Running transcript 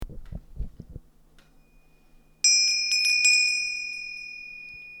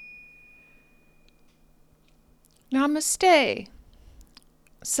Namaste.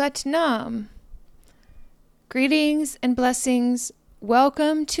 Sat Nam. Greetings and blessings.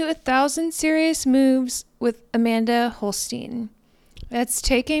 Welcome to 1,000 Serious Moves with Amanda Holstein. Let's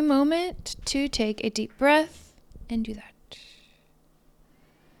take a moment to take a deep breath and do that.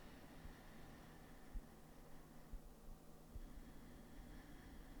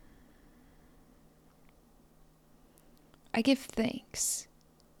 I give thanks.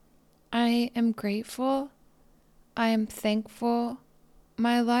 I am grateful. I am thankful.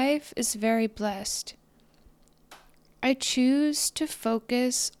 My life is very blessed. I choose to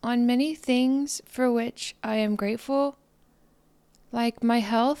focus on many things for which I am grateful, like my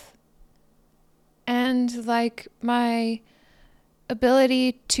health and like my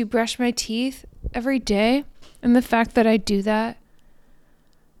ability to brush my teeth every day, and the fact that I do that.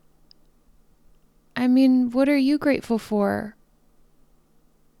 I mean, what are you grateful for?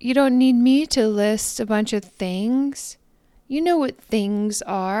 You don't need me to list a bunch of things. You know what things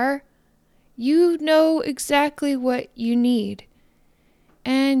are. You know exactly what you need.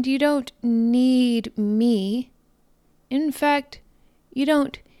 And you don't need me. In fact, you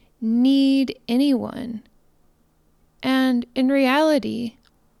don't need anyone. And in reality,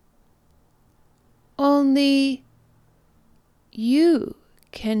 only you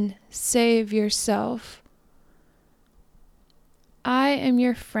can save yourself. I am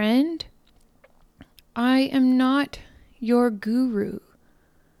your friend. I am not your guru.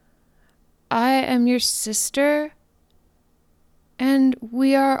 I am your sister, and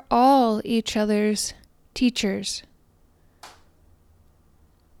we are all each other's teachers.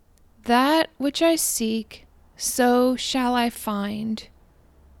 That which I seek, so shall I find.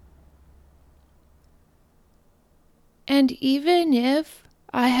 And even if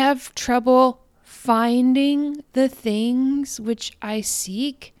I have trouble finding the things which I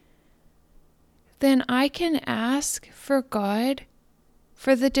seek, then I can ask for God,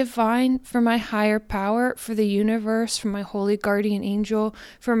 for the divine, for my higher power, for the universe, for my holy guardian angel,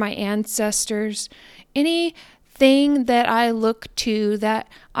 for my ancestors, anything that I look to that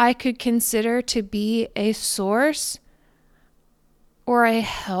I could consider to be a source or a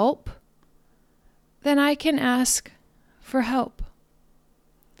help, then I can ask for help.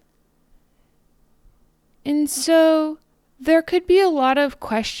 And so there could be a lot of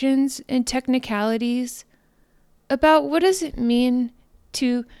questions and technicalities about what does it mean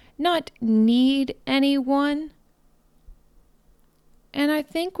to not need anyone. And I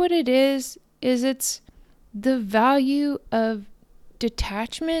think what it is it's the value of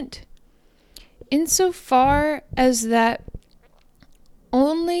detachment, insofar as that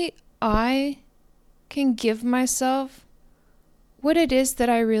only I can give myself what it is that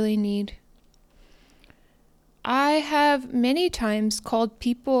I really need. I have many times called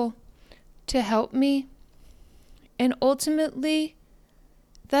people to help me, and ultimately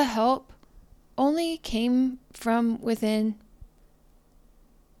the help only came from within.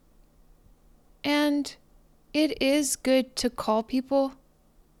 And it is good to call people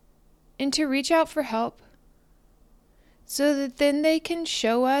and to reach out for help so that then they can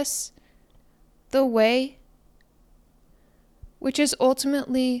show us the way, which is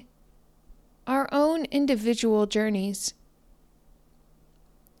ultimately our own individual journeys.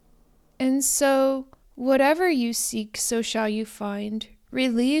 And so, whatever you seek, so shall you find.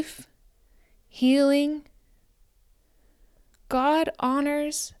 Relief, healing. God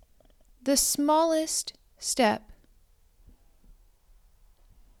honors the smallest step.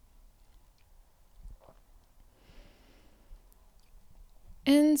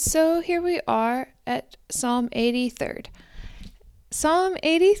 And so here we are at Psalm 83rd. Psalm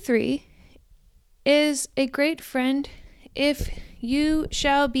 83 is a great friend if you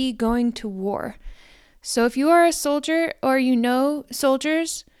shall be going to war. So if you are a soldier or you know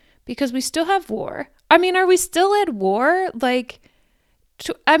soldiers, because we still have war. I mean, are we still at war?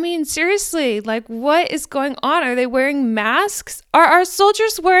 Seriously, what is going on? Are they wearing masks? Are our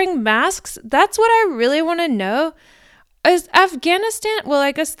soldiers wearing masks? That's what I really want to know. Is Afghanistan, well,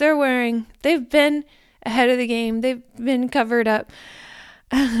 I guess they've been ahead of the game. They've been covered up.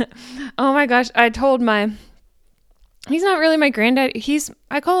 Oh my gosh, he's not really my granddaddy.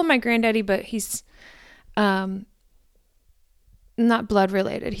 I call him my granddaddy, but he's not blood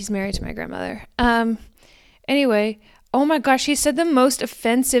related. He's married to my grandmother. Anyway, oh my gosh, he said the most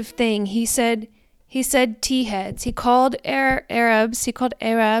offensive thing. He said tea heads. He called Arabs, he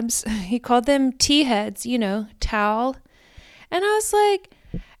called them tea heads, towel. And I was like,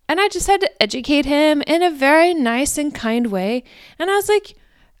 and I just had to educate him in a very nice and kind way. And I was like,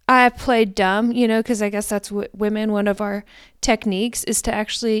 I played dumb, because I guess that's what women, one of our techniques is to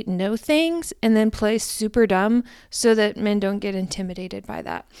actually know things and then play super dumb so that men don't get intimidated by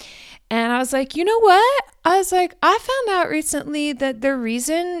that. And I was like, you know what? I was like, I found out recently that the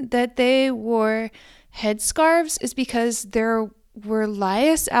reason that they wore headscarves is because there were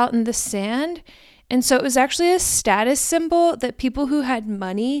lice out in the sand. And so it was actually a status symbol that people who had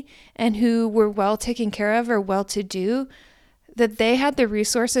money and who were well taken care of or well-to-do, that they had the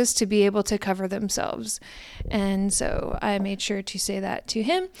resources to be able to cover themselves. And so I made sure to say that to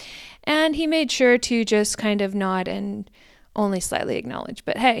him. And he made sure to just kind of nod and only slightly acknowledge.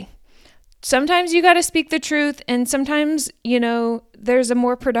 But hey, sometimes you got to speak the truth. And sometimes, there's a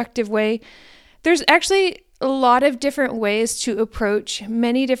more productive way. There's actually a lot of different ways to approach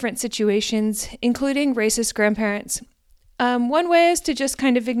many different situations, including racist grandparents. One way is to just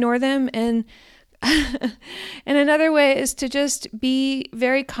kind of ignore them, and another way is to just be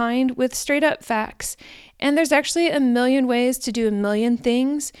very kind with straight up facts. And there's actually a million ways to do a million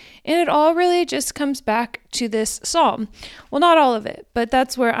things, and it all really just comes back to this psalm. Well, not all of it, but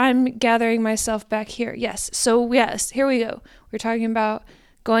that's where I'm gathering myself back here. Yes, here we go. We're talking about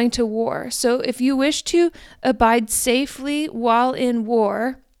going to war. So if you wish to abide safely while in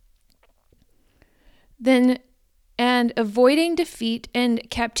war, then and avoiding defeat and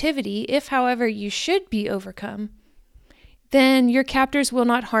captivity, if however you should be overcome, then your captors will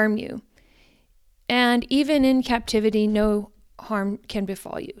not harm you. And even in captivity, no harm can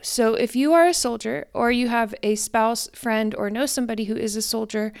befall you. So if you are a soldier, or you have a spouse, friend, or know somebody who is a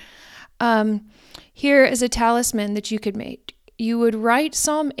soldier, here is a talisman that you could make. You would write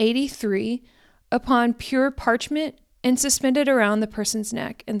Psalm 83 upon pure parchment and suspend it around the person's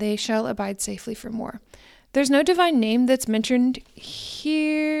neck, and they shall abide safely from war. There's no divine name that's mentioned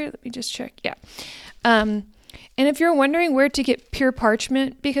here. Let me just check. Yeah. And if you're wondering where to get pure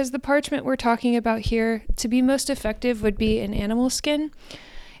parchment, because the parchment we're talking about here to be most effective would be an animal skin,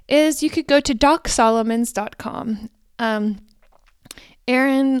 is you could go to docsolomons.com.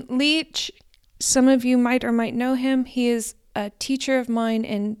 Aaron Leach, some of you might or might know him. He is a teacher of mine,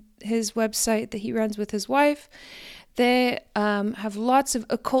 and his website that he runs with his wife. They have lots of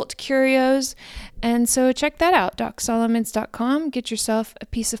occult curios, and so check that out, docsolomons.com. Get yourself a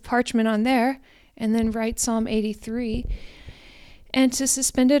piece of parchment on there, and then write Psalm 83, and to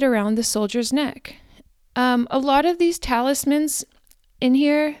suspend it around the soldier's neck. A lot of these talismans in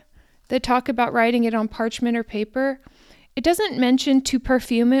here that talk about writing it on parchment or paper, it doesn't mention to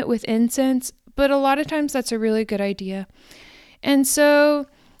perfume it with incense, but a lot of times that's a really good idea. And so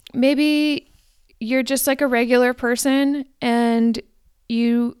maybe you're just like a regular person and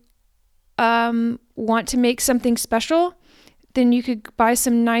you want to make something special, then you could buy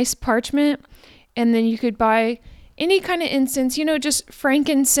some nice parchment, and then you could buy any kind of incense, just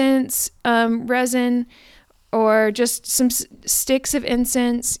frankincense, resin, or just some sticks of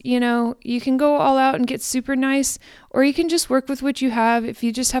incense. You can go all out and get super nice, or you can just work with what you have. If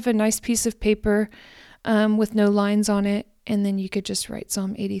you just have a nice piece of paper with no lines on it, and then you could just write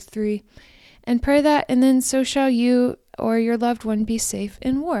Psalm 83 and pray that, and then so shall you or your loved one be safe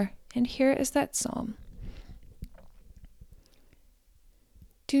in war. And here is that psalm.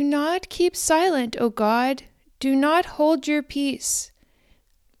 Do not keep silent, O God. Do not hold your peace.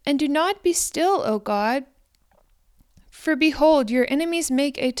 And do not be still, O God. For behold, your enemies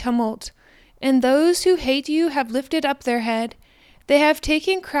make a tumult, and those who hate you have lifted up their head. They have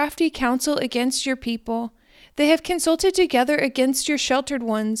taken crafty counsel against your people. They have consulted together against your sheltered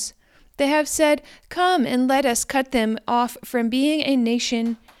ones. They have said, come and let us cut them off from being a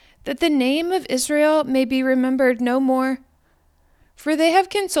nation, that the name of Israel may be remembered no more. For they have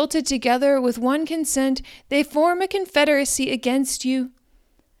consulted together with one consent. They form a confederacy against you.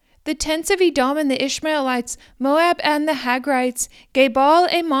 The tents of Edom and the Ishmaelites, Moab and the Hagrites,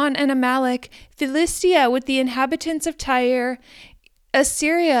 Gebal, Ammon, and Amalek, Philistia with the inhabitants of Tyre,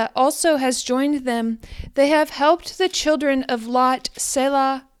 Assyria also has joined them. They have helped the children of Lot,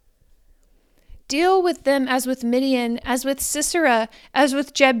 Selah. Deal with them as with Midian, as with Sisera, as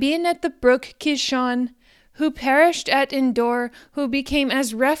with Jabin at the brook Kishon, who perished at Endor, who became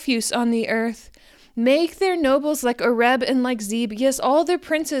as refuse on the earth. Make their nobles like Oreb and like Zeb, yes, all their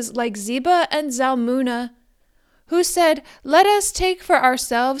princes like Zebah and Zalmunna, who said, let us take for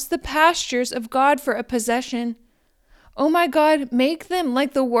ourselves the pastures of God for a possession. O my God, make them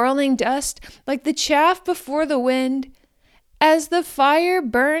like the whirling dust, like the chaff before the wind. As the fire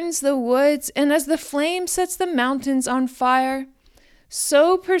burns the woods, and as the flame sets the mountains on fire,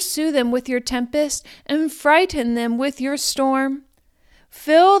 so pursue them with your tempest, and frighten them with your storm.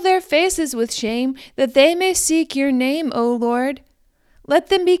 Fill their faces with shame, that they may seek your name, O Lord. Let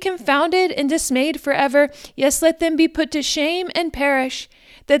them be confounded and dismayed forever. Yes, let them be put to shame and perish,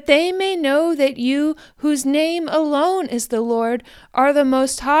 that they may know that you, whose name alone is the Lord, are the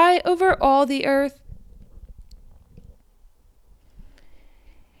Most High over all the earth.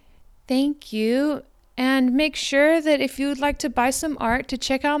 Thank you. And make sure that if you would like to buy some art, to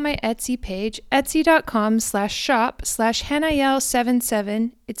check out my Etsy page,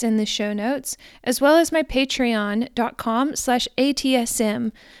 etsy.com/shop/Hanael77. It's in the show notes, as well as my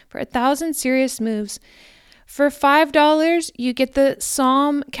patreon.com/ATSM for 1,000 Serious Moves. For $5, you get the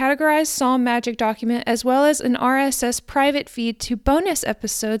categorized Psalm magic document, as well as an RSS private feed to bonus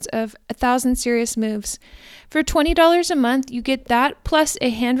episodes of 1,000 Serious Moves. For $20 a month, you get that plus a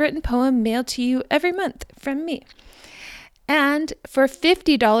handwritten poem mailed to you every month from me. And for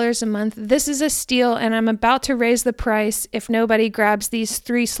 $50 a month, this is a steal, and I'm about to raise the price if nobody grabs these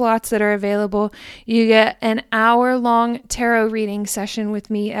 3 slots that are available. You get an hour-long tarot reading session with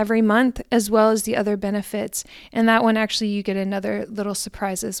me every month, as well as the other benefits. And that one, actually, you get another little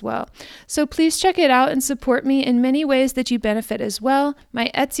surprise as well. So please check it out and support me in many ways that you benefit as well.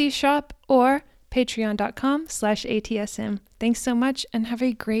 My Etsy shop or patreon.com/ATSM. Thanks so much, and have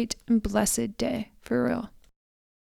a great and blessed day. For real.